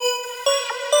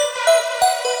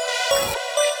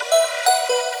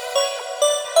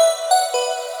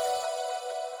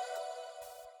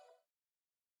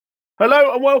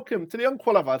Hello and welcome to the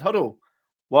Unqualified Huddle.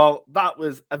 Well, that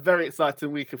was a very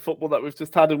exciting week of football that we've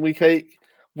just had in week 8.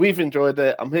 We've enjoyed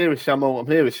it. I'm here with Shamal. I'm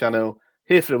here with Chanel.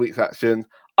 Here for the week's action.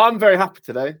 I'm very happy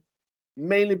today,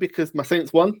 mainly because my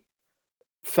Saints won.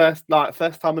 First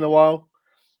time in a while.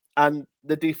 And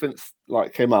the defense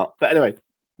came out. But anyway,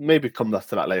 maybe come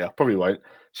to that later. Probably won't.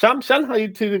 Shan, how you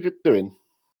two doing?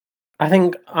 I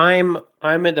think I'm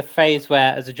at the phase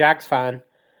where, as a Jags fan,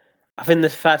 I think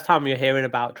this first time you're hearing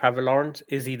about Trevor Lawrence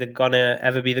is either gonna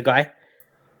ever be the guy.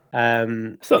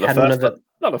 It's not the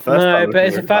first time. No, but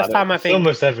it's the first time I think.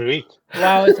 Almost every week.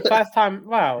 Well, it's the first time.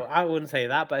 Well, I wouldn't say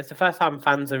that, but it's the first time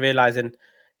fans are realizing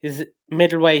is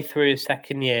midway through his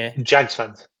second year. Jags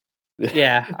fans.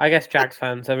 Yeah, I guess Jags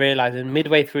fans are realizing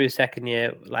midway through his second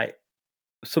year,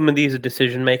 some of these are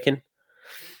decision making,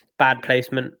 bad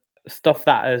placement, stuff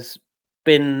that has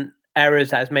been errors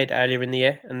that has made earlier in the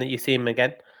year, and that you see him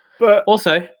again. But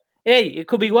also, hey, it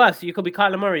could be worse. You could be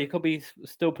Kyler Murray. You could be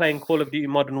still playing Call of Duty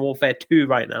Modern Warfare 2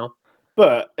 right now.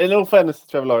 But in all fairness to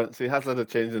Trevor Lawrence, he has had a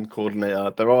change in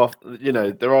coordinator. There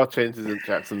are changes in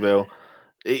Jacksonville.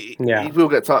 He will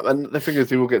get time, and the thing is,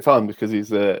 he will get time because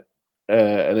he's an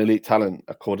elite talent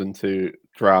according to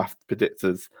draft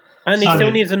predictors. And he still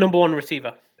needs a number one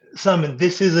receiver. Simon,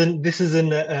 this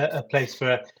isn't a place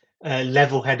for a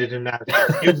level-headed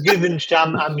analysis. You've given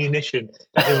Sham ammunition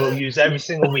that he will use every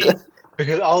single week.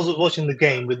 Because I was watching the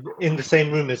game in the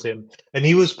same room as him, and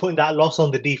he was putting that loss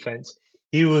on the defense.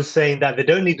 He was saying that they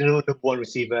don't need a number one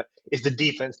receiver; it's the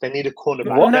defense. They need a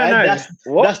cornerback.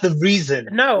 What? That's the reason.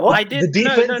 No, I did. The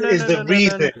defense is the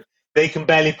reason they can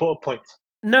barely put a point.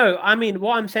 No, I mean,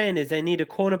 what I'm saying is they need a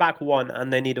cornerback 1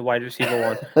 and they need a wide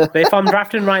receiver 1. But if I'm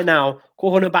drafting right now,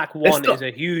 cornerback 1 is a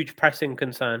huge pressing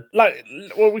concern.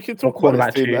 We can talk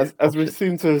about this team as we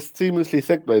seem to seamlessly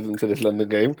segue into this London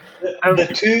game.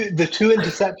 The two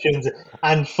interceptions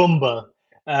and fumble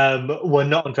were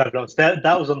not on Trevor Lawrence.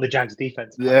 That was on the Jags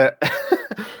defense. Yeah.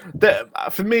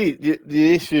 For me,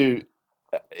 the issue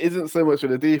isn't so much with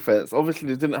the defense. Obviously,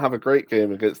 they didn't have a great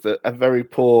game against a very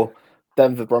poor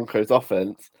Denver Broncos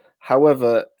offense.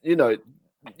 However,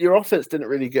 your offense didn't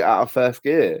really get out of first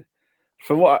gear.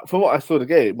 From what I saw the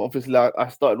game, obviously I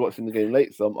started watching the game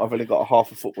late, so I've only got half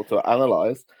of football to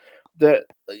analyze. The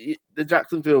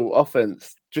Jacksonville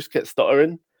offense just kept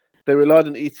stuttering. They relied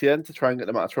on ETN to try and get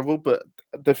them out of trouble. But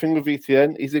the thing with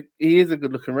ETN, he is a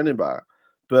good looking running back,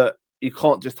 but you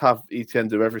can't just have ETN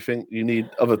do everything. You need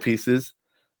other pieces.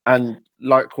 And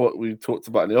like what we talked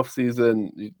about in the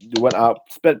offseason, you went out,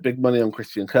 spent big money on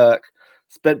Christian Kirk,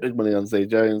 spent big money on Zay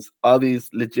Jones. Are these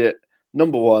legit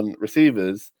number one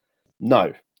receivers?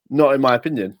 No, not in my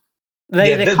opinion.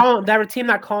 They can't. They're a team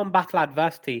that can't battle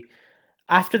adversity.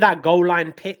 After that goal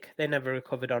line pick, they never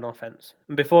recovered on offense.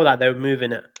 And before that, they were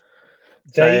moving it.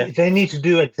 They need to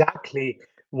do exactly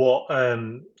what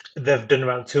they've done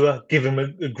around Tua. Give him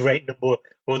a great number.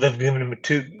 Well, they've given him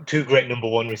two great number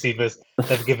one receivers.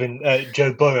 They've given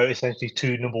Joe Burrow essentially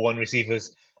 2 number one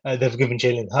receivers. They've given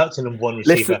Jalen Hurts a number one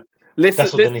receiver. That's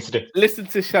what they need to do. Listen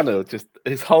to Chanel. Just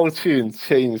his whole tune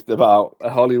changed about a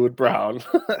Hollywood Brown.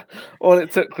 All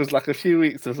it took was a few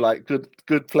weeks of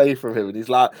good play from him, and he's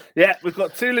like, "Yeah, we've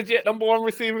got 2 legit number one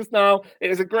receivers now. It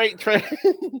was a great trade."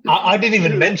 I didn't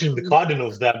even mention the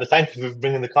Cardinals there, but thank you for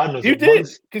bringing the Cardinals. You did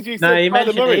because you said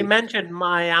he mentioned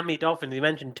Miami Dolphins. He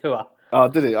mentioned Tua. Oh,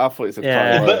 did he? I thought he said.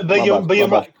 Yeah, but you're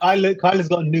right. Kyler's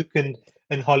got Nuke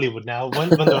and Hollywood now. When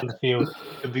they're on the field,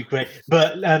 it'd be great.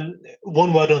 But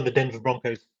one word on the Denver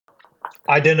Broncos.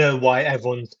 I don't know why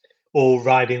everyone's all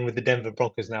riding with the Denver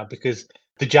Broncos now, because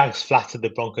the Jags flattered the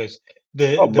Broncos.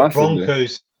 The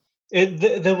Broncos,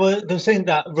 they were saying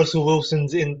that Russell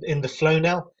Wilson's in the flow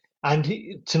now, and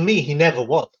to me, he never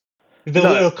was. There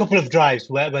were a couple of drives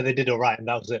where they did all right, and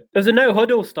that was it. There's a no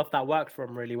huddle stuff that worked for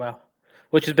him really well,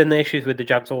 which has been the issues with the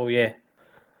Jags all year.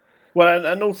 Well,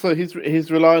 and also he's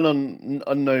relying on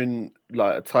unknown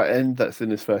a tight end that's in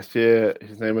his first year.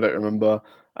 His name I don't remember.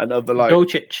 And other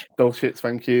Dolchich,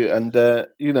 thank you. And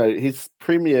his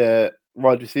premier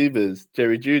wide receivers,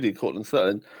 Jerry Jeudy, Cortland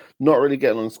Sutton, not really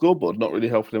getting on the scoreboard, not really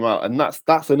helping him out, and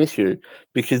that's an issue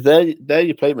because they're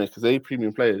your playmakers, they're your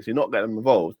premium players. You're not getting them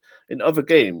involved in other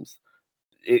games.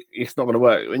 It's not going to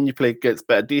work when you play against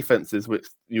better defenses, which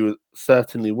you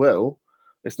certainly will.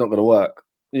 It's not going to work.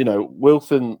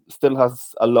 Wilson still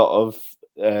has a lot of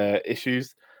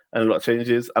issues and a lot of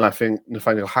changes, and I think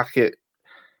Nathaniel Hackett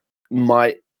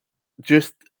might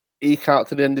just eke out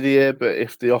to the end of the year, but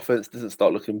if the offense doesn't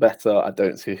start looking better, I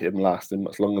don't see him lasting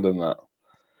much longer than that.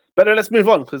 But let's move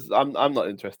on, because I'm not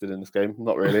interested in this game,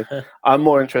 not really. I'm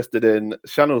more interested in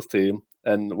Chanel's team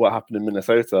and what happened in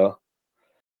Minnesota.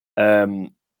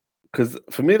 because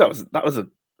for me that was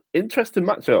an interesting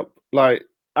matchup. Like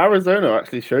Arizona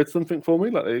actually showed something for me.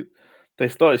 Like they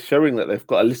started showing that they've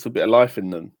got a little bit of life in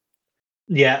them.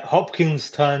 Yeah, Hopkins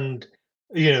turned,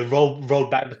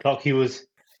 rolled back the clock. He was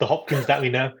the Hopkins that we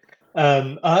know.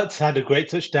 Ertz had a great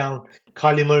touchdown.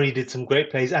 Kylie Murray did some great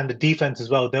plays, and the defense as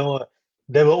well.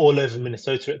 They were all over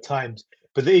Minnesota at times.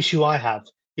 But the issue I have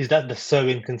is that they're so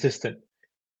inconsistent.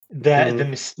 They're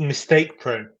mistake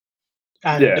prone,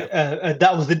 and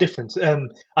that was the difference.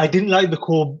 I didn't like the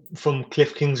call from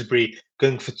Cliff Kingsbury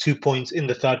going for 2 points in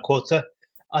the third quarter.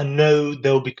 I know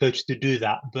they'll be coached to do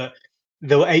that, but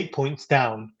they were 8 points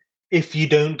down. If you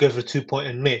don't go for 2 point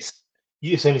and miss,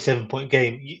 it's only 7 point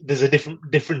game. There's a different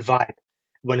vibe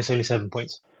when it's only 7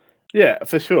 points. Yeah,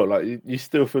 for sure. Like you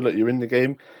still feel like you're in the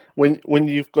game. When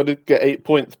you've got to get 8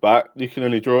 points back, you can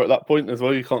only draw at that point as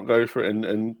well. You can't go for it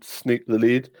and sneak the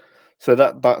lead. So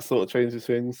that sort of changes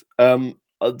things.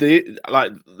 The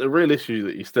real issue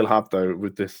that you still have though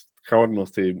with this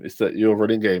Cardinals team is that your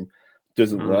running game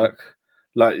doesn't work.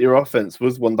 Like your offense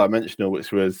was one dimensional,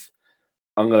 which was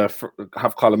I'm going to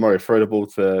have Kyler Murray throw the ball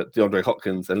to DeAndre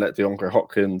Hopkins and let DeAndre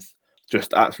Hopkins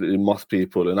just absolutely moss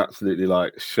people and absolutely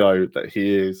like show that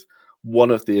he is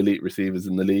one of the elite receivers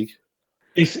in the league.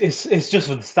 It's just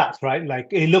for the stats, right? Like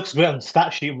it looks great on the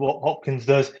stat sheet what Hopkins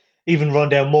does. Even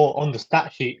Rondale Moore on the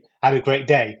stat sheet had a great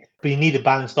day, but you need a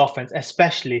balanced offense,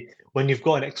 especially when you've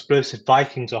got an explosive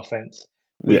Vikings offense,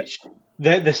 which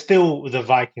they're still the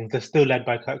Vikings. They're still led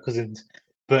by Kirk Cousins,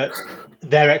 but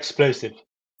they're explosive.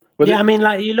 But I mean,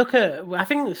 like you look at, I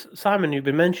think Simon, you've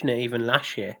been mentioning it even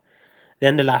last year, the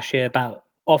end of last year, about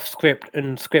off-script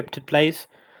and scripted plays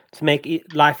to make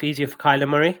life easier for Kyler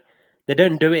Murray. They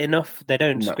don't do it enough. They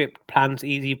don't script plans,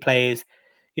 easy plays,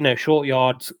 short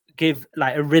yards, give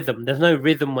like a rhythm. There's no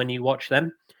rhythm when you watch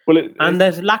them. And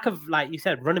there's a lack of, like you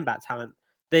said, running back talent.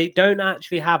 They don't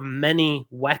actually have many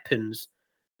weapons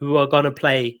who are going to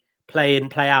play in,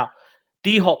 play out.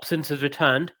 D Hop, since has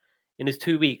returned in his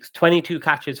 2 weeks, 22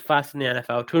 catches, first in the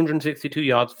NFL, 262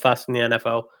 yards, first in the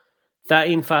NFL,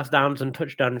 13 first downs and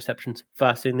touchdown receptions,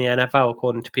 first in the NFL,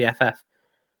 according to PFF.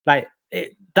 Like,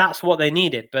 that's what they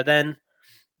needed, but then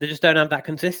they just don't have that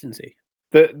consistency.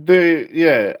 I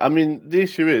mean, the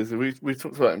issue is, we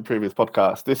talked about it in previous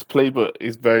podcasts, this playbook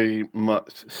is very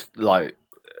much like,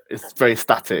 it's very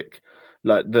static.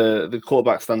 Like the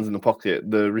quarterback stands in the pocket,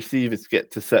 the receivers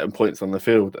get to certain points on the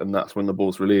field, and that's when the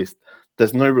ball's released.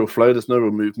 There's no real flow, there's no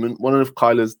real movement. One of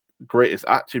Kyler's greatest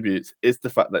attributes is the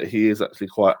fact that he is actually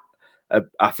quite an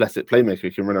athletic playmaker.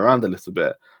 He can run around a little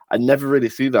bit. I never really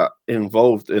see that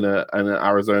involved in an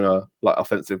Arizona like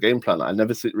offensive game plan. I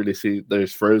never really see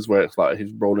those throws where it's like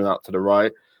he's rolling out to the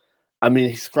right. I mean,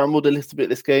 he scrambled a little bit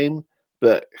this game,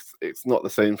 but it's not the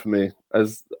same for me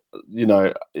as,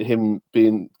 him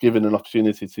being given an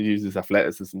opportunity to use his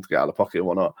athleticism to get out of the pocket and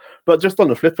whatnot. But just on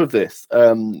the flip of this,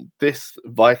 this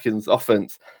Vikings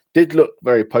offense did look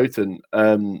very potent.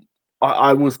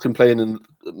 I was complaining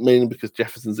mainly because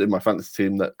Jefferson's in my fantasy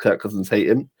team that Kirk Cousins hate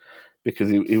him because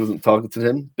he wasn't targeting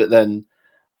him. But then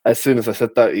as soon as I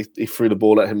said that, he threw the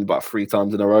ball at him about 3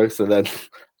 times in a row. So then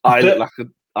I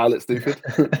look stupid.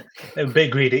 A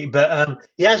bit greedy, but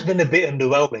he has been a bit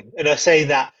underwhelming. And I say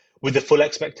that with the full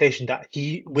expectation that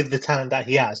with the talent that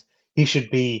he has, he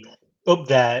should be up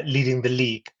there leading the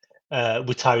league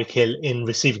with Tyreek Hill in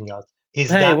receiving yards. He's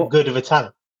good of a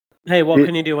talent. Hey, what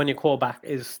can you do when your quarterback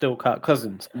is still Kirk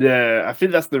Cousins? Yeah, I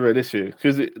think that's the real issue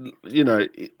because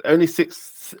only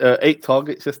 8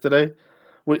 targets yesterday,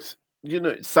 which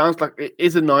it sounds like it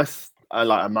is a nice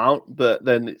amount, but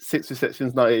then 6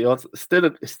 receptions, 98 yards.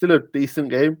 It's still a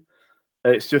decent game.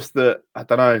 It's just that I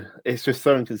don't know. It's just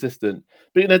so inconsistent.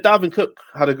 But Dalvin Cook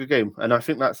had a good game, and I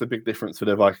think that's a big difference for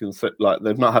the Vikings. So,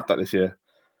 they've not had that this year.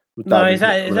 Is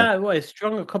that what? It's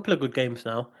strung a couple of good games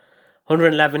now.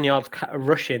 111 yards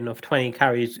rushing of 20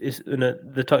 carries is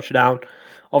the touchdown.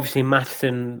 Obviously,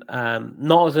 Mattison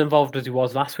not as involved as he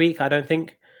was last week, I don't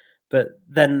think. But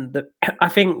then I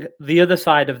think the other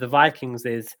side of the Vikings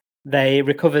is they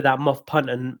recovered that muff punt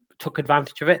and took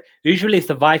advantage of it. Usually it's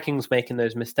the Vikings making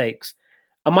those mistakes.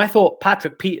 And I thought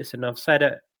Patrick Peterson, I've said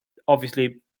it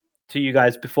obviously to you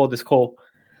guys before this call,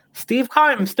 Steve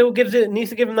Keim still needs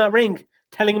to give him that ring,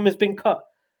 telling him it's been cut.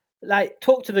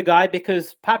 Talk to the guy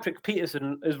because Patrick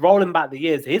Peterson is rolling back the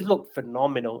years. He's looked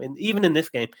phenomenal. Even in this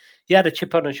game, he had a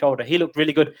chip on his shoulder. He looked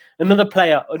really good. Another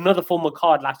player, another former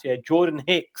card last year, Jordan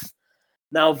Hicks,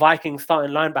 now Vikings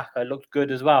starting linebacker, looked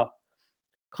good as well.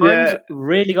 Keim's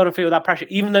really going to feel that pressure,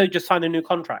 even though he just signed a new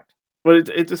contract. Well,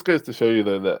 it just goes to show you,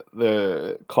 though, that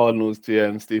the Cardinals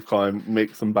GM, Steve Keim,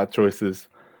 makes some bad choices.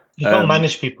 You can't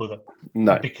manage people, though.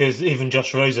 No. Because even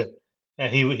Josh Rosen,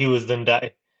 He was done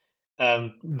dirty.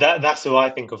 That's who I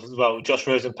think of as well. Josh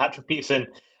Rosen, Patrick Peterson,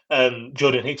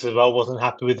 Jordan Hicks as well wasn't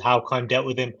happy with how Kime dealt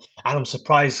with him, and I'm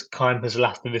surprised Kime has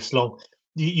lasted this long.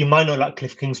 You might not like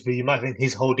Cliff Kingsbury, you might think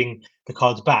he's holding the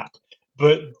cards back,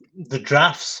 but the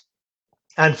drafts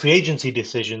and free agency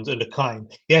decisions under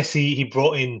Kime, yes, he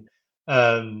brought in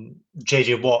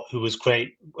JJ Watt, who was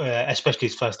great, especially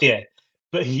his first year,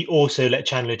 but he also let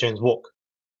Chandler Jones walk.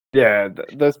 Yeah,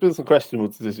 there's been some questionable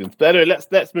decisions. But anyway,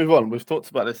 let's move on. We've talked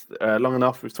about this long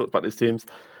enough. We've talked about these teams.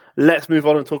 Let's move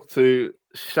on and talk to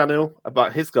Chanel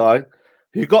about his guy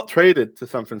who got traded to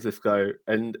San Francisco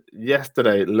and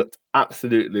yesterday looked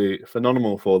absolutely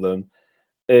phenomenal for them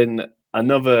in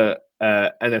another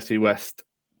NFC West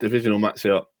divisional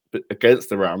matchup against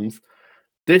the Rams.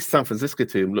 This San Francisco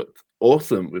team looked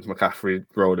awesome with McCaffrey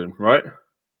rolling, right?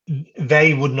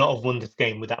 They would not have won this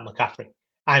game without McCaffrey.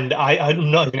 And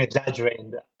I'm not even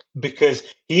exaggerating that, because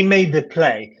he made the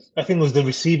play. I think it was the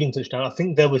receiving touchdown. I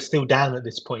think they were still down at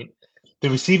this point. The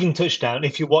receiving touchdown,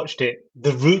 if you watched it,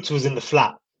 the route was in the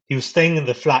flat. He was staying in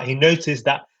the flat. He noticed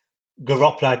that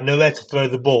Garoppolo had nowhere to throw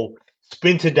the ball,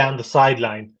 sprinted down the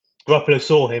sideline. Garoppolo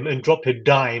saw him and dropped a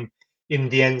dime in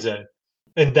the end zone.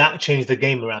 And that changed the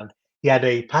game around. He had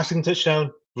a passing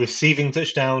touchdown, receiving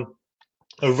touchdown,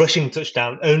 a rushing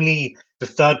touchdown. Only the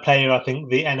third player, I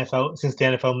think, since the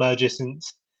NFL merger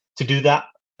to do that.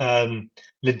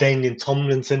 LaDainian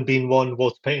Tomlinson being one,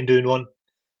 Walter Payton doing one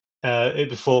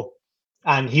before,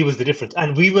 and he was the difference.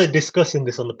 And we were discussing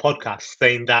this on the podcast,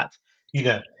 saying that,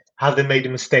 have they made a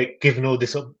mistake giving all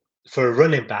this up for a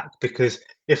running back? Because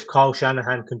if Kyle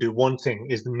Shanahan can do one thing,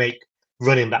 is to make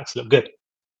running backs look good.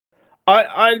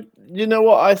 You know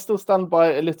what? I still stand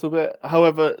by it a little bit.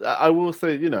 However, I will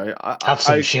say, have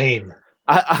some shame.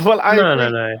 I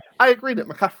agree that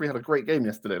McCaffrey had a great game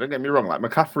yesterday. Don't get me wrong. Like,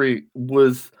 McCaffrey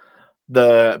was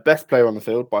the best player on the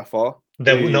field by far.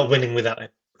 They're not winning without him.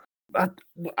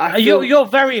 You're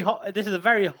very hot. This is a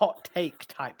very hot take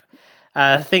type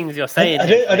things you're saying.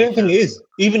 I don't think it is.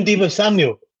 Even Deebo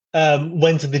Samuel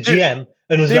went to the GM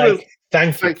and was like,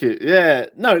 Thank you. Yeah.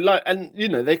 No,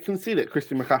 they can see that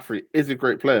Christian McCaffrey is a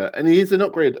great player and he is an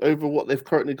upgrade over what they've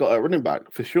currently got at running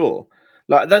back for sure.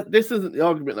 Like, this isn't the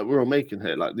argument that we're all making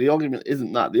here. Like, the argument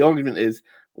isn't that. The argument is,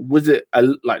 was it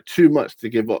too much to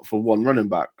give up for one running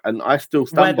back? And I still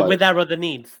stand by with their other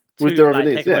needs. With their other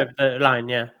needs, yeah. The line,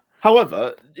 yeah.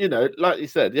 However, like you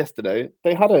said yesterday,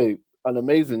 they had an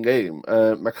amazing game.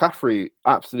 McCaffrey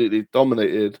absolutely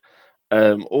dominated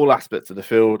all aspects of the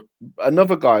field.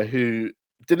 Another guy who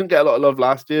didn't get a lot of love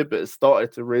last year, but has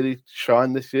started to really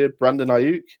shine this year, Brandon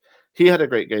Ayuk. He had a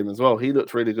great game as well. He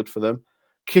looked really good for them.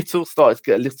 Kittle started to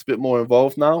get a little bit more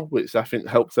involved now, which I think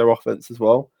helps their offense as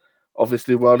well.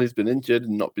 Obviously, while he's been injured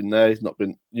and not been there, he's not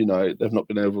been, they've not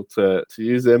been able to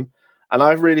use him. And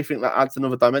I really think that adds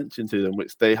another dimension to them,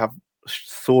 which they have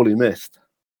sorely missed.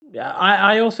 Yeah,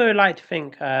 I also like to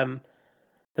think the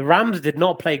Rams did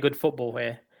not play good football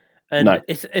here. And no.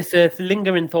 It's a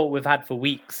lingering thought we've had for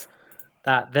weeks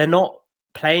that they're not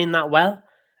playing that well.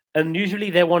 And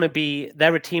usually they're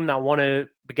a team that want to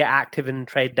get active in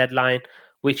trade deadline,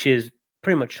 which is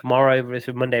pretty much tomorrow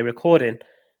versus Monday recording.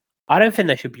 I don't think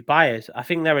they should be buyers. I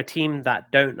think they're a team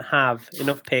that don't have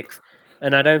enough picks,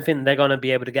 and I don't think they're going to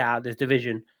be able to get out of this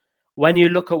division. When you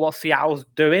look at what Seattle's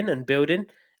doing and building,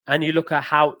 and you look at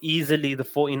how easily the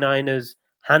 49ers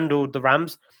handled the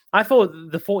Rams, I thought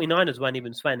the 49ers weren't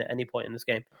even sweating at any point in this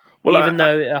game. Well, even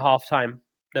though at halftime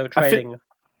they were trading.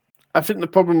 I think the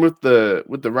problem with the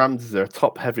Rams is they're a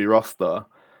top-heavy roster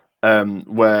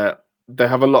where they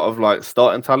have a lot of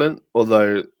starting talent,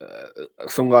 although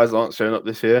some guys aren't showing up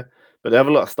this year, but they have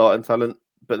a lot of starting talent.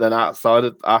 But then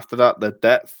after that, their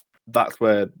depth, that's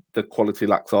where the quality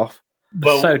lacks off.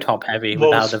 So top-heavy.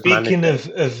 Well, speaking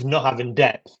of not having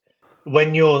depth,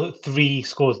 when you're 3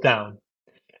 scores down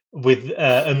with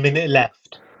a minute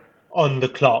left on the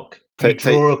clock, you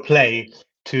draw a play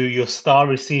to your star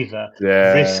receiver,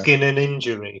 risking an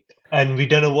injury. And we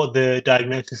don't know what the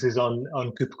diagnosis is on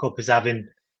Cooper Kupp. Is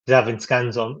having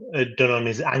scans done on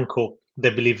his ankle. They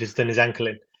believe he's done his ankle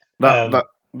in. That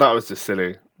was just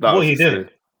silly. What are you doing?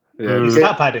 Yeah, he's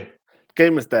stat padding.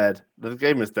 Game is dead. The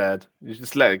game is dead. You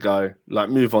just let it go.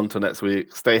 Move on to next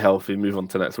week. Stay healthy. Move on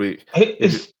to next week.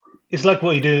 It's like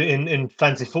what you do in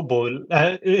fantasy football,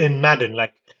 in Madden.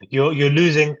 Like you're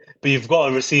losing, but you've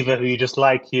got a receiver who you just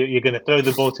like. You're going to throw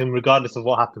the ball to him regardless of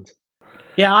what happens.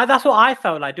 Yeah, that's what I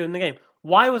felt like doing the game.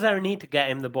 Why was there a need to get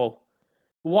him the ball?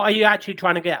 What are you actually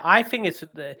trying to get? I think it's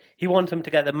he wants him to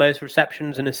get the most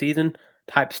receptions in a season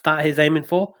type stat he's aiming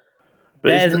for.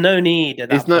 There's no need at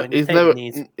that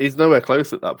point. He's nowhere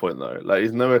close at that point though. Like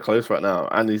he's nowhere close right now,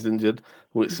 and he's injured,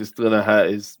 which is gonna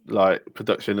hurt his like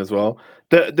production as well.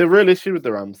 The real issue with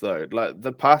the Rams though, like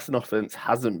the passing offense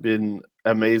hasn't been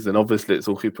amazing. Obviously, it's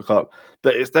all Cooper Kupp,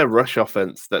 but it's their rush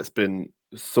offense that's been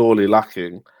sorely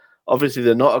lacking. Obviously,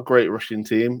 they're not a great rushing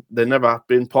team. They never have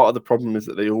been. Part of the problem is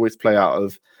that they always play out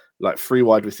of like 3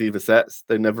 wide receiver sets.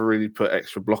 They never really put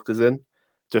extra blockers in,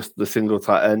 just the single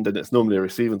tight end, and it's normally a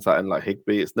receiving tight end like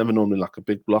Higbee. It's never normally like a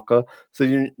big blocker. So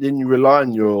you rely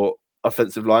on your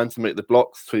offensive line to make the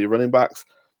blocks for your running backs.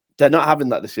 They're not having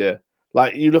that this year.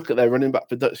 Like you look at their running back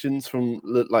productions from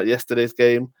like yesterday's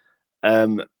game.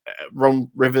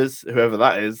 Ron Rivers, whoever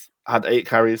that is, had 8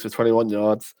 carries for 21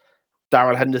 yards.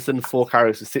 Darrell Henderson, 4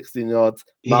 carries for 16 yards.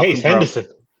 He hates Henderson.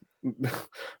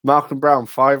 Malcolm Brown,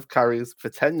 5 carries for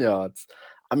 10 yards.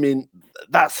 I mean,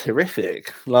 that's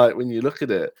horrific, like, when you look at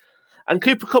it. And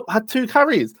Cooper Kupp had 2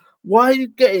 carries. Why are you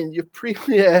getting your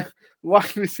premier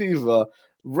wide receiver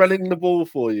running the ball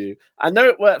for you? I know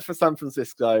it worked for San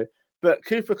Francisco, but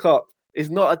Cooper Kupp is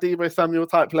not a Deebo Samuel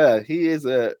type player. He is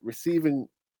a receiving,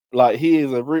 like, he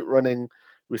is a route running,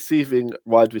 receiving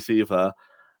wide receiver.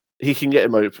 He can get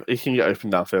him open. He can get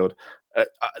open downfield.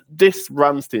 This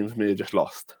Rams team for me are just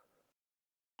lost.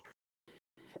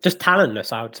 Just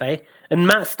talentless, I would say. And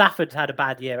Matt Stafford's had a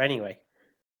bad year anyway.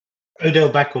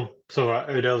 Odell Beckham. It's all right.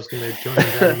 Odell's going to join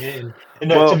the meeting.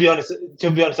 No, to be honest,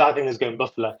 I think he's going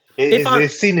Buffalo.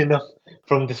 He's seen enough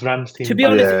from this Rams team. To be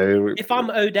honest, if I'm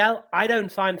Odell, I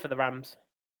don't sign for the Rams.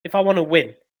 If I want to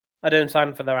win, I don't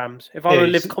sign for the Rams. If I want to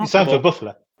live comfortable, sign for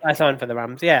Buffalo. I sign for the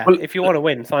Rams. Yeah, well, if you want to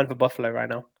win, sign for Buffalo right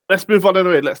now. Let's move on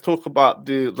anyway. Let's talk about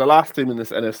the last team in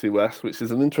this NFC West, which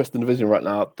is an interesting division right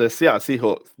now. The Seattle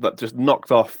Seahawks that just knocked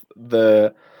off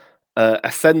the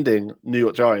ascending New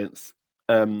York Giants.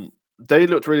 They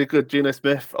looked really good. Geno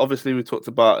Smith, obviously, we talked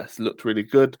about, has looked really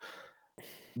good.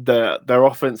 Their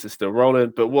offense is still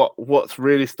rolling, but what's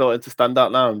really starting to stand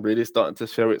out now and really starting to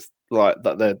show it's like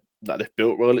that they've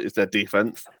built well is their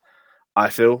defense. I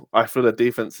feel their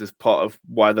defense is part of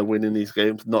why they're winning these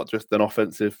games, not just an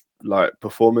offensive like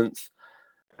performance.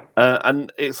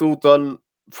 And it's all done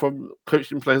from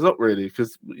coaching players up, really,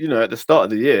 because at the start of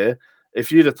the year, if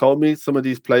you'd have told me some of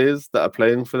these players that are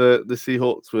playing for the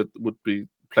Seahawks would be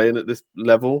playing at this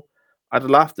level, I'd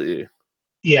have laughed at you.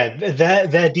 Yeah,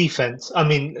 their defense. I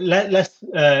mean, let's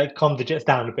calm the Jets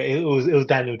down a bit. It was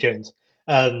Daniel Jones,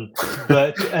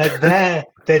 but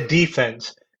their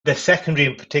defense. The secondary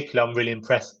in particular, I'm really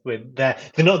impressed with. They're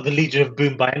not the Legion of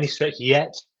Boom by any stretch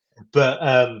yet, but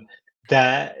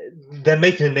they're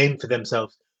making a name for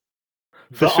themselves.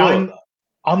 For sure.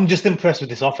 I'm just impressed with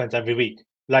this offense every week.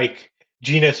 Like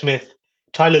Geno Smith,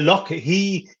 Tyler Lockett,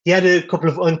 he had a couple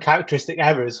of uncharacteristic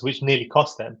errors which nearly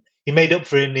cost them. He made up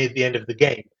for it near the end of the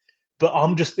game. But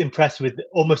I'm just impressed with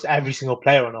almost every single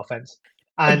player on offense.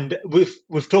 And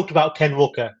we've talked about Ken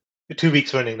Walker for 2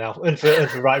 weeks running now, and for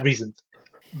the right reasons.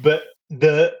 But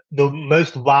the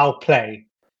most wow play,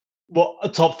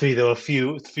 top 3, there were a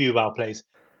few wow plays.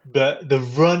 But the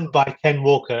run by Ken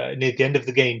Walker near the end of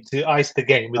the game to ice the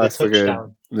game with a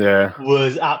touchdown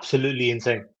was absolutely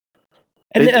insane.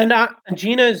 And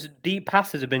Geno's deep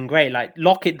passes have been great. Like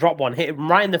Lockett dropped one, hit him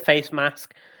right in the face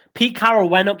mask. Pete Carroll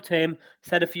went up to him,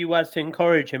 said a few words to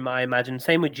encourage him, I imagine.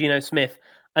 Same with Geno Smith.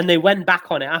 And they went back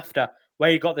on it after, where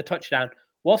he got the touchdown.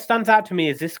 What stands out to me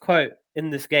is this quote in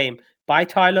this game by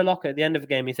Tyler Lockett at the end of the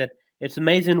game. He said, "It's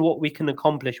amazing what we can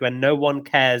accomplish when no one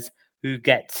cares who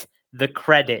gets the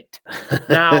credit."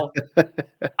 Now,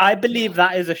 I believe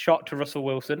that is a shot to Russell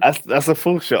Wilson. That's a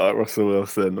full shot at Russell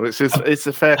Wilson, which is it's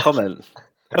a fair comment.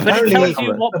 But it tells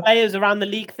you what players around the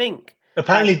league think.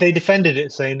 Apparently, they defended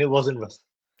it, saying it wasn't Russ.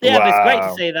 Yeah, But it's great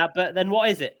to say that. But then what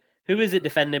is it? Who is it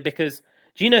defending? Because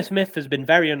Geno Smith has been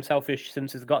very unselfish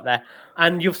since he's got there.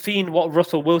 And you've seen what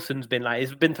Russell Wilson's been like.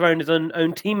 He's been throwing his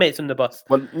own teammates on the bus.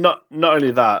 Well, not only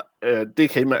that,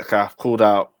 DK Metcalf called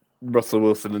out Russell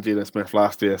Wilson and Geno Smith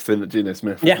last year, saying that Geno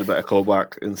Smith was the better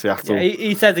callback in Seattle. Yeah,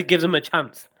 he says it gives him a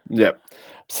chance. Yeah.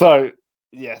 So,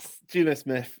 yes, Geno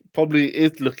Smith probably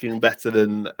is looking better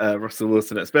than Russell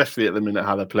Wilson, especially at the minute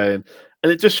how they're playing.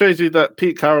 And it just shows you that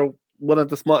Pete Carroll, one of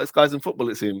the smartest guys in football,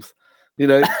 it seems.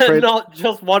 Not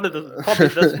just one of them, probably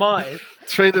the smartest.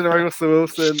 Trading away Russell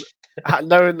Wilson,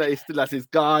 knowing that he still has his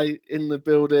guy in the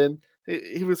building.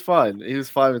 He was fine. He was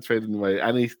fine with trading away.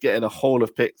 And he's getting a haul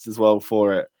of picks as well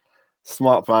for it.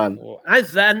 Smart man.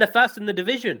 And the first in the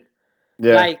division.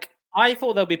 Yeah. Like, I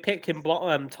thought they'll be picking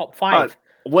top 5.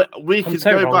 We could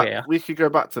go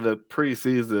back to the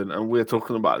pre-season and we're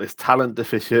talking about this talent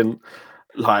deficient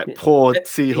like poor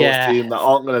Seahawks team that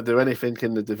aren't going to do anything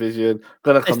in the division.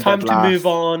 Going to come it's time dead to last. move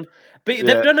on. But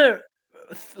they've done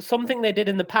something they did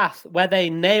in the past where they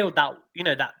nailed that,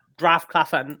 that draft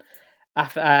class and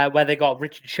where they got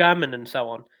Richard Sherman and so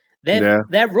on.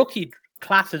 Their rookie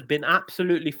class has been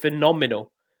absolutely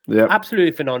phenomenal. Yeah,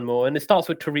 absolutely phenomenal. And it starts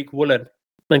with Tariq Woolen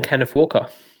and Kenneth Walker.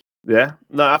 Yeah,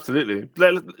 no, absolutely.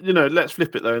 Let's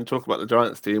flip it though and talk about the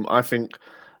Giants team. I think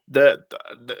that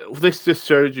this just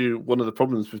showed you one of the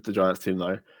problems with the Giants team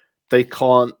though. They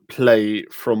can't play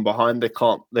from behind. They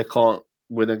can't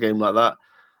win a game like that.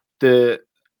 The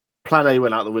plan A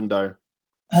went out the window.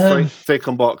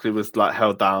 Saquon Barkley was like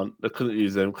held down. They couldn't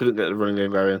use him. Couldn't get the running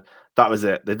game going. That was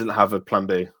it. They didn't have a plan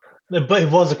B. But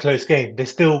it was a close game. They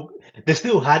still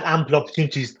had ample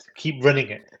opportunities to keep running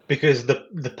it because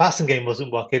the passing game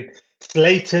wasn't working.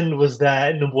 Slayton was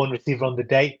their number one receiver on the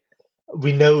day.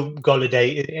 We know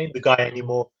Golladay ain't the guy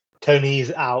anymore.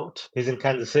 Tony's out. He's in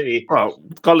Kansas City. Well,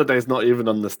 Golladay's not even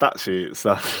on the stat sheet,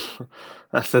 so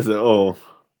that says it all.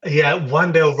 Yeah,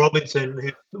 Wan'Dale Robinson,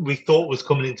 who we thought was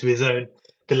coming into his own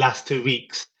the last 2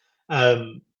 weeks,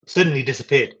 suddenly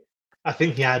disappeared. I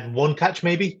think he had one catch,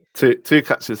 maybe two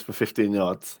catches for 15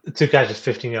 yards. 2 catches,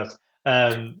 15 yards.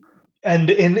 And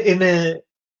in a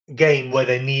game where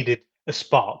they needed a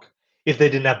spark, if they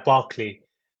didn't have Barkley,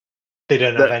 they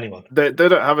don't have anyone. They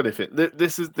don't have anything.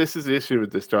 This is the issue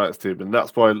with this Giants team, and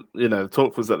that's why the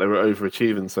talk was that they were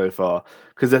overachieving so far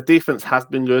because their defense has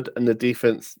been good, and the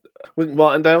defense with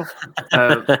Martindale.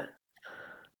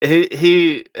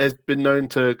 He has been known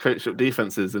to coach up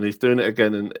defenses, and he's doing it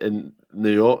again in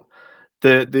New York.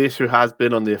 The issue has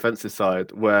been on the offensive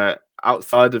side, where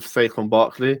outside of Saquon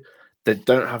Barkley, they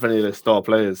don't have any of their star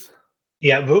players.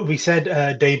 Yeah, but we said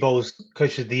Daboll's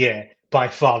coach of the year by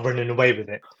far, running away with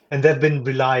it, and they've been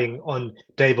relying on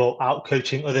Daboll out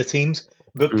coaching other teams.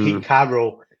 But Pete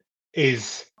Carroll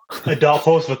is a dark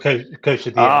horse for coach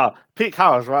of the year. Pete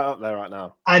Carroll's right up there right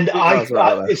now. And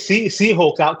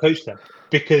Seahawks out coached them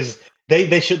because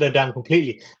they shut them down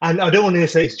completely. And I don't want to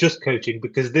say it's just coaching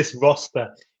because this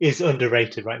roster is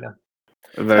underrated right now.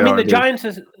 The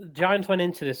Giants went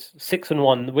into this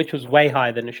 6-1, which was way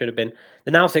higher than it should have been.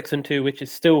 They're now 6-2, which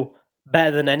is still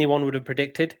better than anyone would have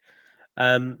predicted.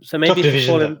 So maybe tough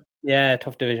division,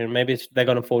 tough division. Maybe they're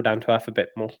going to fall down to earth a bit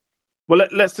more. Well,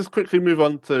 let's just quickly move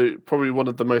on to probably one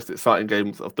of the most exciting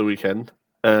games of the weekend.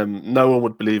 No one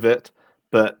would believe it,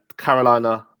 but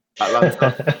Carolina,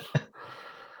 Atlanta.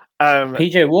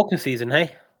 PJ Walker season,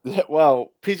 hey? Yeah,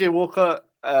 well, PJ Walker,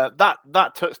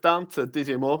 that touchdown to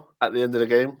DJ Moore at the end of the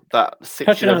game, that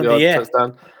 60-yard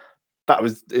touchdown, that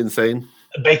was insane.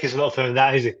 Baker's not throwing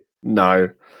that, is he? No.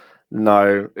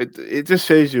 It just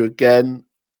shows you again,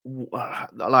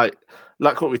 like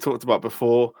what we talked about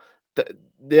before.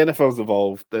 The NFL's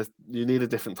evolved. You need a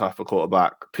different type of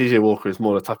quarterback. PJ Walker is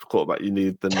more the type of quarterback you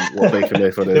need than what Baker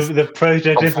Mayfield is. the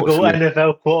prototypical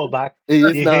NFL quarterback. He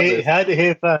is heard it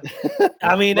here first.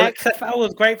 I mean, XFL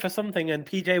was great for something, and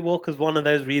PJ Walker's one of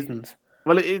those reasons.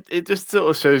 Well, it just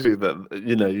sort of shows you that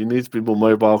you need to be more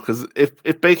mobile. Because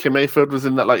if Baker Mayfield was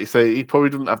in that, like you say, he probably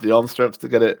didn't have the arm strength to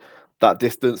get it that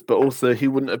distance, but also he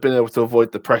wouldn't have been able to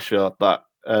avoid the pressure that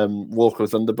Walker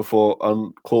was under before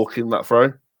uncorking that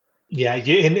throw. Yeah,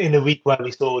 in a week where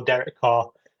we saw Derek Carr,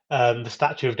 the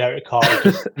statue of Derek Carr,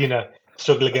 just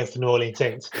struggle against the New Orleans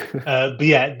Saints. But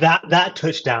yeah, that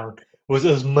touchdown was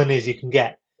as money as you can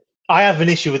get. I have an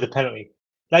issue with the penalty.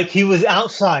 Like, he was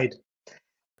outside.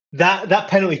 That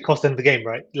penalty cost them the game,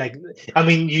 right? Like, I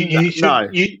mean, you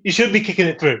should be kicking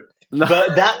it through. No.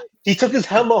 But he took his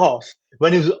helmet off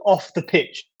when he was off the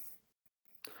pitch.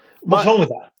 What's wrong with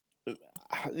that?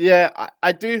 Yeah,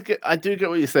 I do get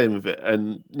what you're saying with it,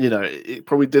 and it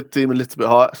probably did seem a little bit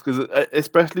harsh because,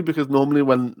 especially because normally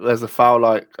when there's a foul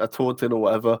like a taunting or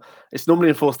whatever, it's normally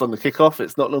enforced on the kickoff.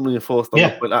 It's not normally enforced on the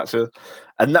point action,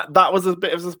 and that was a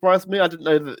bit of a surprise to me. I didn't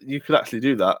know that you could actually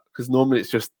do that because normally it's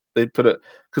just they put it.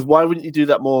 Because why wouldn't you do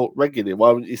that more regularly? Why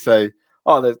wouldn't you say,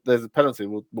 "Oh, there's a penalty.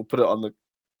 We'll put it on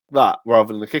that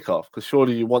rather than the kickoff"? Because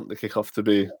surely you want the kickoff to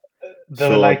be.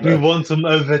 They're like, we want some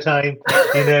overtime,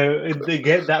 they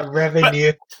get that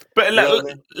revenue. But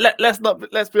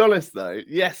let's be honest though.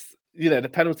 Yes, the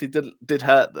penalty did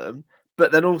hurt them,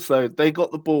 but then also they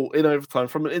got the ball in overtime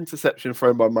from an interception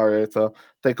thrown by Mariota.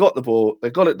 They got the ball, they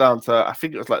got it down to I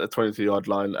think it was like the 22-yard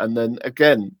line, and then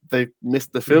again they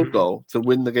missed the field goal to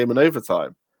win the game in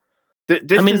overtime. This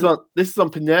is on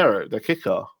Pinheiro, the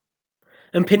kicker,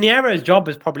 and Pinheiro's job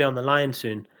is probably on the line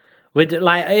soon. It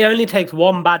only takes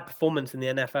one bad performance in the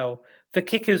NFL for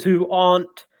kickers who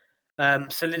aren't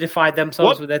solidified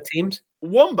themselves with their teams.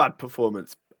 One bad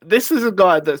performance. This is a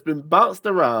guy that's been bounced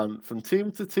around from team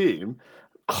to team,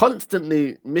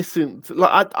 constantly missing.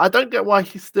 Like I don't get why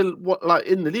he's still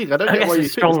in the league. I don't get why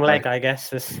he's strong leg. I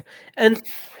guess and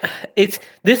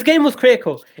this game was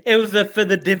critical. It was for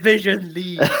the division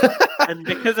lead, and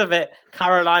because of it,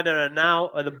 Carolina are now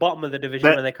at the bottom of the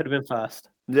division when they could have been first.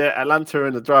 Yeah, Atlanta are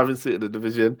in the driving seat of the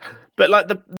division, but like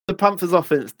the Panthers'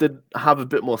 offense did have a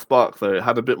bit more spark though. It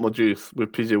had a bit more juice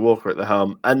with PJ Walker at the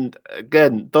helm, and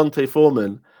again, Dante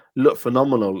Foreman looked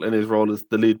phenomenal in his role as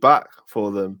the lead back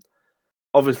for them.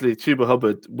 Obviously, Chuba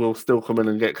Hubbard will still come in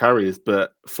and get carries,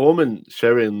 but Foreman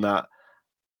showing that,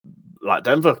 like,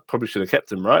 Denver probably should have kept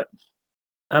him, right?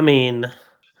 I mean,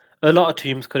 a lot of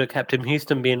teams could have kept him,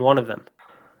 Houston being one of them.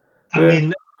 I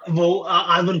mean, well,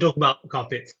 I wouldn't talk about Kyle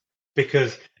Pitts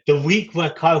because the week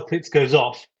where Kyle Pitts goes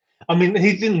off, I mean,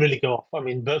 he didn't really go off. I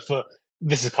mean, but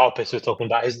this is Kyle Pitts we're talking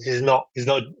about. He's not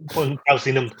putting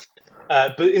Kelsey numbers.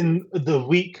 But in the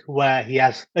week where he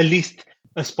has at least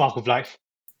a spark of life,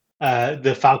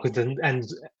 the Falcons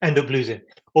end up losing.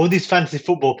 All these fantasy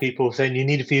football people saying you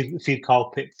need to feed Kyle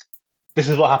Pitts. This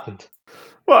is what happened.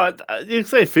 Well, you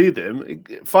say feed him.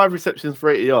 5 receptions for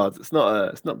 80 yards. It's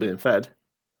not being fed.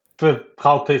 For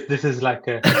Kyle Pitts, this is like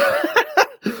a.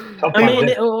 I mean,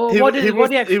 what do you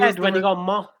expect when you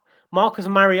got Marcus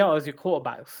Mariota as your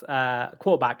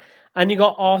quarterback, and you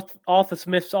got Arthur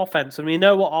Smith's offense, and we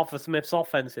know what Arthur Smith's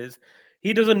offense is.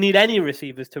 He doesn't need any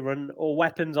receivers to run or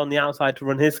weapons on the outside to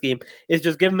run his scheme. It's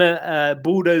just give him a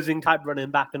bulldozing type running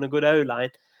back and a good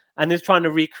O-line, and he's trying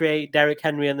to recreate Derrick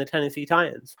Henry and the Tennessee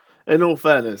Titans. In all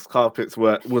fairness, Kyle Pitts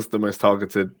was the most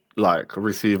targeted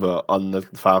receiver on the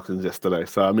Falcons yesterday.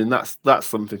 So I mean that's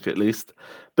something at least.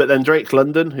 But then Drake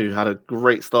London, who had a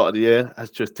great start of the year, has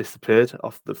just disappeared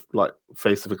off the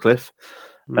face of a cliff.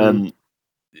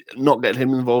 Not getting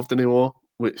him involved anymore,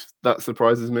 which that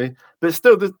surprises me. But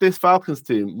still, this Falcons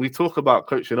team, we talk about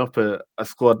coaching up a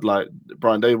squad like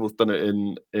Brian Dable's done it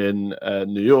in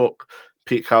New York,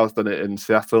 Pete Carroll's done it in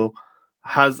Seattle.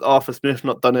 Has Arthur Smith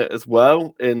not done it as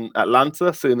well in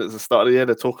Atlanta? Seeing at the start of the year,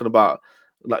 they're talking about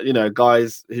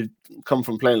guys who come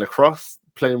from playing lacrosse,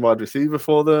 playing wide receiver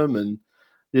for them, and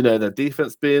their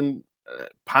defense being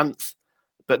pants.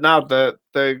 But now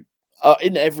they are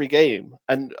in every game,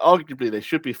 and arguably they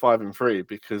should be 5-3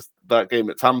 because that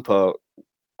game at Tampa,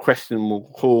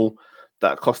 questionable call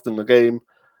that cost them the game.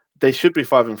 They should be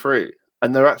 5-3,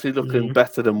 and they're actually looking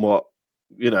better than what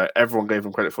everyone gave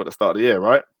them credit for at the start of the year,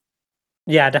 right?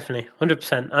 Yeah, definitely,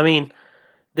 100%. I mean,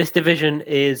 this division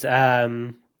is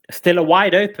still a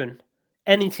wide open.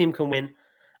 Any team can win,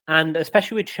 and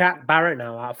especially with Shaq Barrett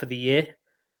now out for the year,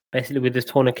 basically with this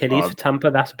torn Achilles for Tampa,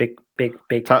 that's a big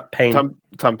pain.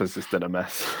 Tampa's just in a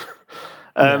mess.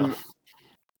 All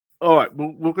right,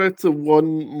 we'll go to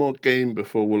one more game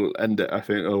before we'll end it. I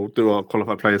think, or we'll do our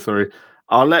qualified players. Sorry,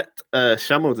 I'll let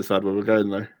Shamal decide where we're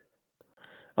going though.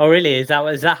 Oh, really? Is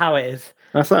that how it is?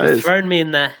 That's how it is. Thrown me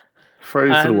in there. Thrown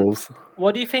to the wolves.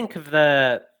 What do you think of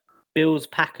the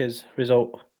Bills-Packers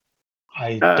result?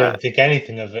 I don't think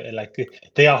anything of it. Like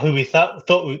they are who we thought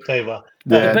they were.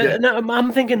 No,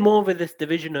 I'm thinking more with this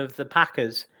division of the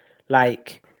Packers.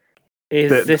 Like,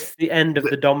 is this the end of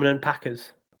the dominant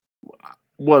Packers?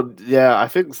 Well, yeah, I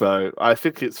think so. I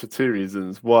think it's for 2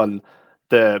 reasons. One,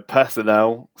 the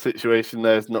personnel situation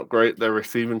there is not great. Their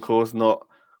receiving core is not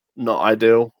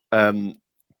ideal.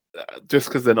 Just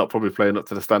because they're not probably playing up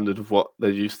to the standard of what they're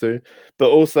used to. But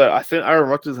also, I think Aaron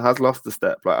Rodgers has lost a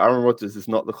step. Like, Aaron Rodgers is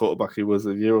not the quarterback he was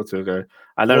a year or 2 ago.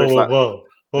 I know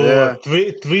Whoa.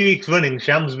 3 weeks running,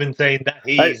 Sham's been saying that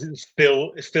he's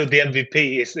still the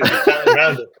MVP. It's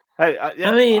around him. Hey,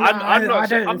 I mean, I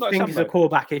don't think it's a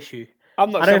quarterback issue. I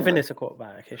don't think it's a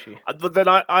quarterback issue. But then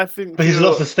I think... But he's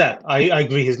lost a step. I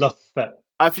agree, he's lost a step.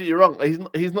 I think you're wrong.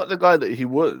 He's not the guy that he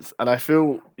was. And I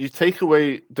feel you take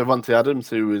away Davante Adams,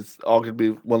 who is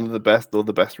arguably one of the best or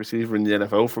the best receiver in the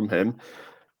NFL from him.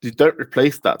 You don't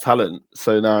replace that talent.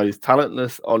 So now he's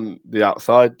talentless on the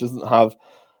outside, doesn't have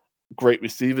great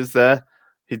receivers there.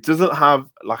 He doesn't have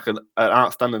like an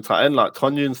outstanding tight end like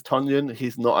Tonyan's Tonyan.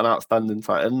 He's not an outstanding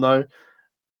tight end though.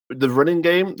 The running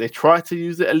game, they try to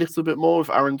use it a little bit more with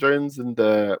Aaron Jones and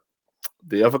the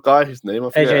other guy whose name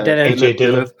I forget. AJ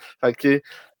Dillon. Thank you.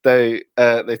 They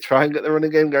try and get the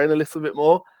running game going a little bit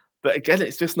more, but again,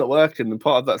 it's just not working. And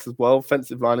part of that's as well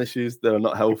offensive line issues. They're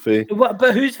not healthy.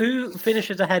 But who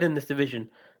finishes ahead in this division?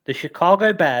 The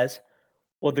Chicago Bears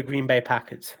or the Green Bay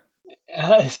Packers?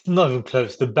 It's not even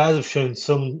close. The Bears have shown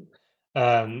some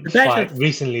fight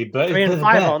recently, but 3-5,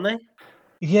 aren't they?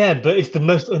 Yeah, but it's the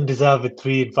most undeserved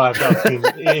 3-5 that I've seen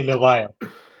in a while.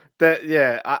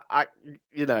 I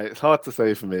it's hard to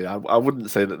say for me. I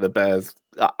wouldn't say that the Bears,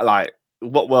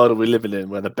 what world are we living in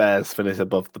where the Bears finish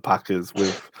above the Packers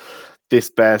with this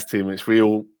Bears team, which we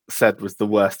all said was the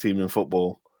worst team in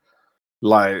football,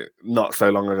 like not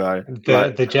so long ago.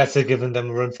 The Jets are giving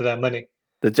them a run for their money.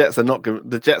 The Jets are not good.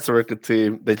 The Jets are a good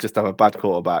team. They just have a bad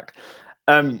quarterback.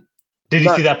 Did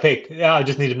you see that pick? Yeah, I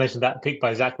just need to mention that pick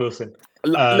by Zach Wilson.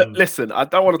 Listen, I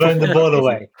don't want to turn the ball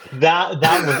away. That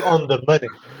was on the money.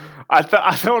 I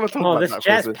don't want to talk about this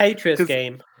Jets Patriots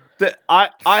game. I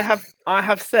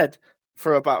have said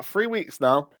for about 3 weeks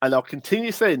now, and I'll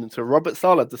continue saying until Robert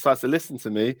Saleh decides to listen to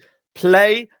me.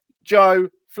 Play Joe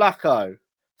Flacco.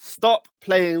 Stop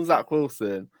playing Zach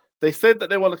Wilson. They said that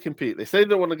they want to compete. They say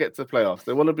they want to get to the playoffs.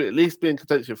 They want to at least be in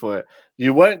contention for it.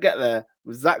 You won't get there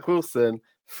with Zach Wilson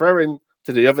throwing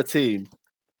to the other team.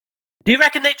 Do you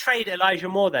reckon they trade Elijah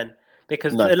Moore then?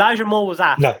 Because Elijah Moore was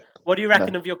asked, what do you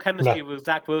reckon of your chemistry with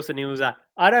Zach Wilson? He was like,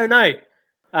 I don't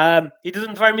know. He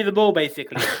doesn't throw me the ball,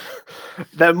 basically.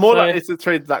 They're more likely to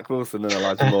trade Zach Wilson than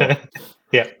Elijah Moore.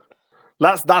 Yeah.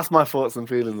 That's my thoughts and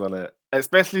feelings on it.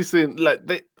 Especially seeing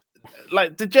the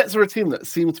Jets are a team that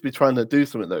seem to be trying to do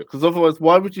something though. Because otherwise,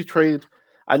 why would you trade?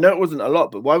 I know it wasn't a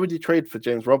lot, but why would you trade for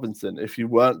James Robinson if you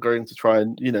weren't going to try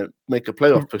and make a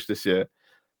playoff push this year?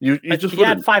 You just he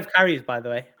had 5 carries, by the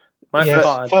way.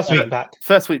 First week back.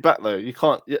 First week back though, you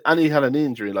can't, and he had a knee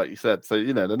injury, like you said. So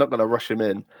they're not going to rush him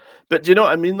in. But do you know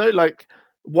what I mean though? Like,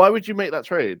 why would you make that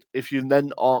trade if you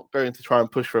then aren't going to try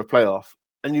and push for a playoff?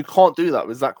 And you can't do that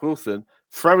with Zach Wilson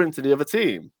throwing to the other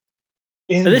team.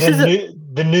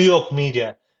 The New York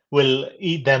media will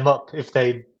eat them up if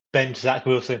they bench Zach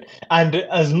Wilson. And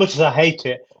as much as I hate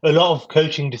it, a lot of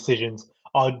coaching decisions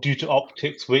are due to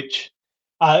optics, which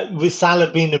with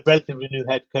Saleh being a relatively new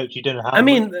head coach, you don't know how. I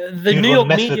mean, the New York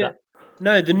media.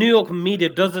 No, the New York media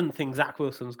doesn't think Zach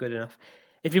Wilson's good enough.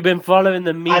 If you've been following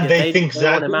the media, and they think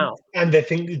want him out. And they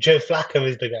think Joe Flacco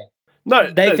is the guy.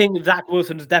 No, they think Zach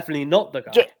Wilson's definitely not the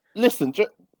guy. Listen, Joe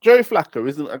Flacco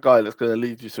isn't a guy that's going to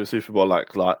lead you to a Super Bowl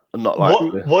like. What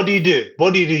do you do?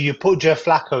 You put Joe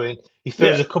Flacco in. He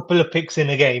throws a couple of picks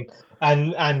in a game,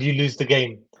 and you lose the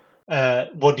game.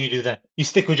 What do you do then? You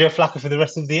stick with Joe Flacco for the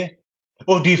rest of the year,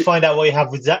 or do you find out what you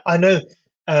have with Zach? I know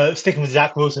sticking with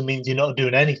Zach Wilson means you're not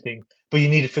doing anything, but you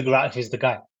need to figure out if he's the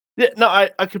guy. Yeah, no,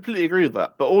 I completely agree with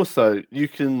that. But also, you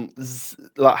can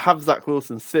have Zach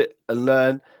Wilson sit and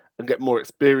learn and get more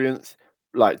experience,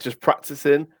 just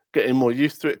practicing, getting more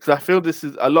used to it. Because I feel this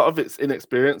is a lot of it's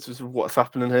inexperience with what's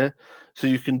happening here. So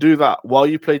you can do that while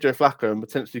you play Joe Flacco and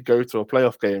potentially go to a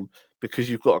playoff game because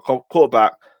you've got a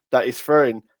quarterback that is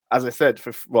throwing, as I said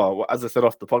off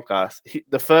the podcast,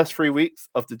 the first 3 weeks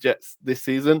of the Jets this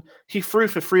season, he threw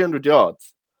for 300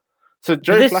 yards. So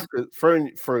Joe Flacco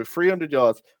throwing for 300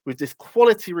 yards with this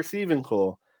quality receiving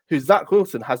core who Zach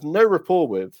Wilson has no rapport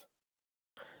with.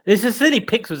 This is silly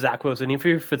picks with Zach Wilson. He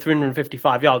threw for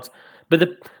 355 yards. But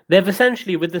they've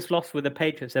essentially, with this loss with the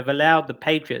Patriots, they've allowed the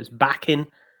Patriots back in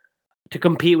to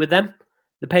compete with them.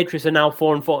 The Patriots are now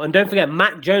 4-4. And don't forget,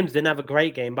 Mac Jones didn't have a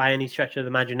great game by any stretch of the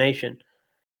imagination.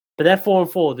 But they're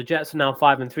 4-4. The Jets are now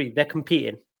 5-3. They're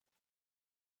competing.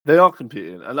 They are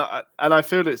competing. And I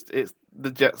feel it's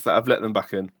the Jets that have let them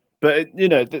back in. But,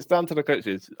 it's down to the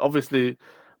coaches. Obviously,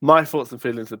 my thoughts and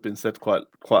feelings have been said quite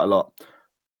a lot.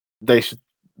 They should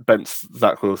bench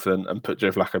Zach Wilson and put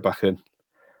Joe Flacco back in.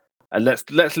 And let's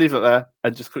leave it there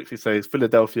and just quickly say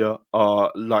Philadelphia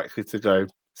are likely to go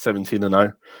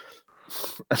 17-0.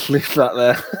 Let's leave that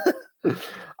there.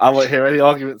 I won't hear any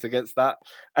arguments against that.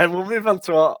 And we'll move on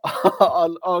to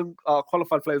our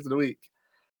qualified players of the week.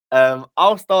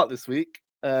 I'll start this week.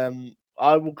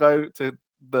 I will go to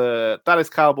the Dallas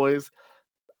Cowboys,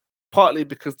 partly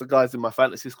because the guy's in my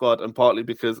fantasy squad and partly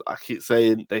because I keep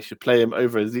saying they should play him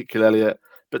over Ezekiel Elliott.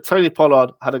 But Tony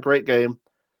Pollard had a great game.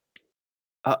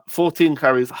 14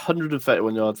 carries,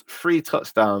 131 yards, 3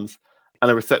 touchdowns,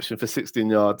 and a reception for 16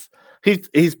 yards.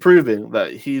 He's proving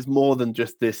that he's more than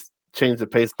just this change the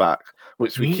pace back,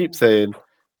 which we keep saying,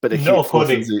 but not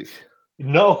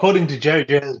according to Jerry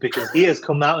Jones, because he has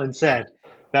come out and said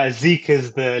that Zeke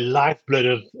is the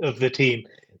lifeblood of the team.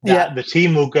 That the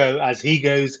team will go as he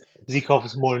goes. Zeke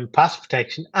offers more in pass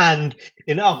protection, and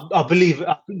I believe,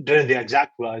 I don't know the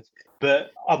exact words,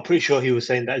 but I'm pretty sure he was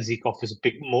saying that Zeke offers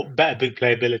better big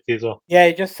playability as well. Yeah,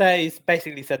 he's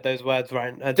basically said those words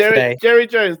right today. Jerry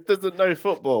Jones doesn't know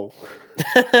football.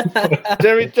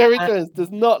 Jerry Jones does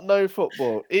not know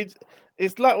football.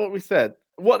 It's like what we said.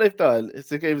 What they've done is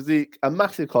they gave Zeke a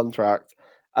massive contract,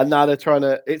 and now they're trying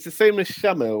to. It's the same as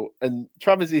Shamil and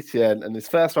Travis Etienne and his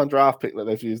first-round draft pick that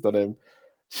they've used on him.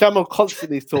 Shamil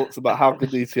constantly talks about how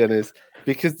good Etienne is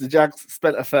because the Jags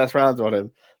spent a first rounder on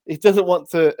him. He doesn't want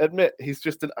to admit he's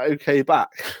just an okay back.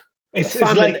 It's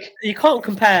like you can't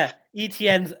compare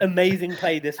ETN's amazing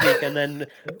play this week and then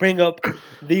bring up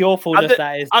the awfulness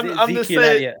that is Ezekiel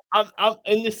Elliott. I'm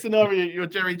in this scenario, you're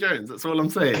Jerry Jones. That's all I'm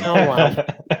saying. Oh, wow.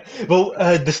 Well,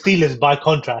 the Steelers, by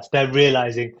contrast, they're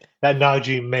realizing that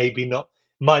Najee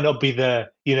might not be the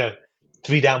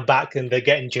 3-down back, and they're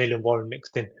getting Jalen Warren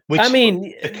mixed in. Which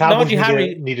the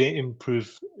Cowboys need to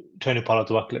improve Tony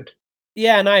Pollard's workload.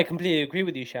 Yeah, and I completely agree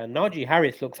with you, Shan. Najee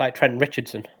Harris looks like Trent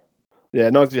Richardson. Yeah,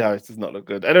 Najee Harris does not look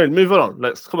good. Anyway, move on.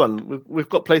 Come on. We've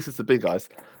got places to be, guys.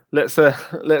 Let's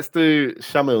do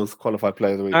Shamil's qualified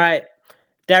player of the week. All right,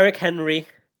 Derrick Henry.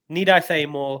 Need I say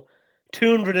more?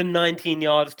 219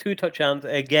 yards, 2 touchdowns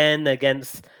again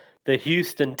against the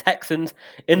Houston Texans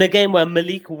in a game where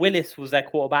Malik Willis was their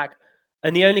quarterback,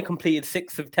 and he only completed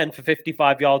 6 of 10 for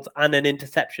 55 yards and an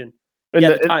interception.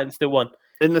 The Titans still won.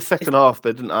 In the second half,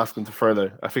 they didn't ask him to throw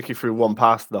though. I think he threw one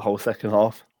pass the whole second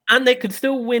half. And they could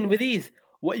still win with ease.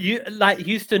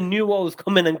 Houston knew what was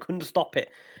coming and couldn't stop it.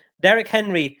 Derrick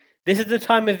Henry, this is the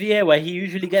time of the year where he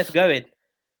usually gets going.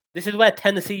 This is where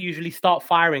Tennessee usually start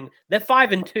firing. They're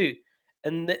 5-2,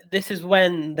 and this is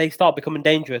when they start becoming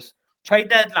dangerous. Trade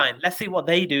deadline. Let's see what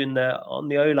they do on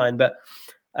the O-line, but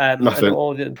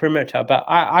or the perimeter. But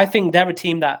I think they're a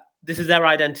team that this is their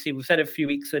identity. We've said it a few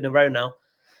weeks in a row now.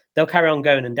 They'll carry on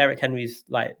going, and Derrick Henry's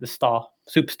like the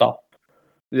superstar.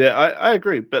 Yeah, I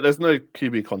agree, but there's no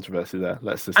QB controversy there.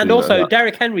 Let's just. And also,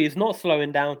 Derrick Henry is not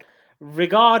slowing down.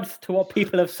 Regards to what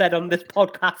people have said on this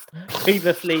podcast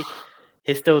previously,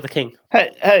 he's still the king.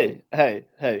 Hey!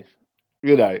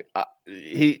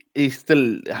 He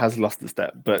still has lost a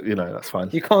step, but that's fine.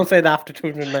 You can't say that after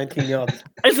 219 yards.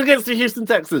 It's against the Houston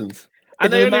Texans,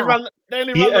 and they only run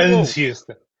the ball.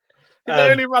 Houston.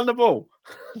 They only run the ball.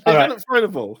 They didn't throw the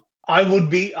ball. I was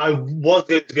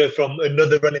going to go from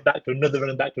another running back to another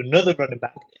running back to another running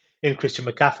back in Christian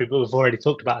McCaffrey, but we've already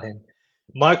talked about him.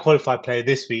 My qualified player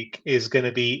this week is going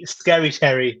to be Scary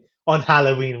Terry on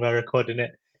Halloween. We're recording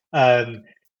it.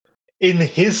 In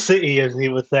his city, as he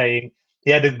was saying, he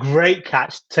had a great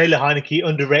catch. Taylor Heineke,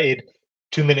 underrated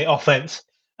 2-minute offense,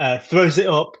 throws it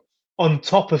up on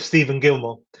top of Stephen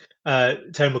Gilmore.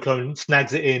 Terry McLaurin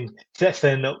snags it in, sets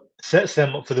them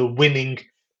up for the winning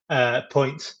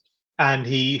points. And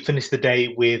he finished the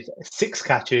day with 6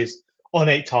 catches on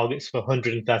 8 targets for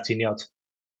 113 yards.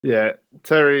 Yeah,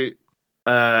 Terry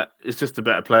is just a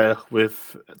better player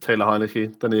with Taylor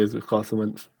Heineke than he is with Carson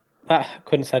Wentz. I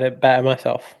couldn't have said it better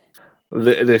myself.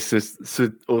 This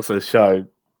should also show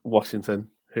Washington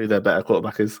who their better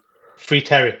quarterback is. Free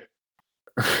Terry.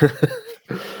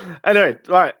 Anyway,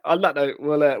 right, on that note,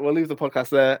 we'll leave the podcast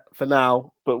there for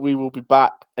now, but we will be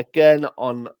back again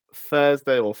on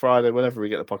Thursday or Friday, whenever we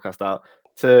get the podcast out,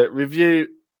 to review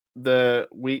the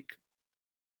Week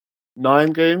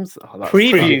 9 games.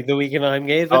 Preview the Week 9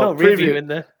 games. They're not reviewing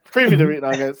the preview the Week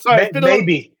 9 games. Sorry,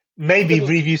 maybe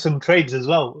review some trades as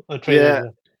well.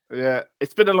 Yeah.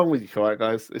 It's been a long week, all right,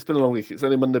 guys. It's been a long week. It's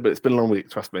only Monday, but it's been a long week.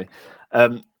 Trust me.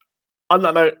 On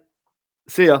that note,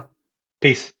 see ya.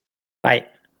 Peace. Bye.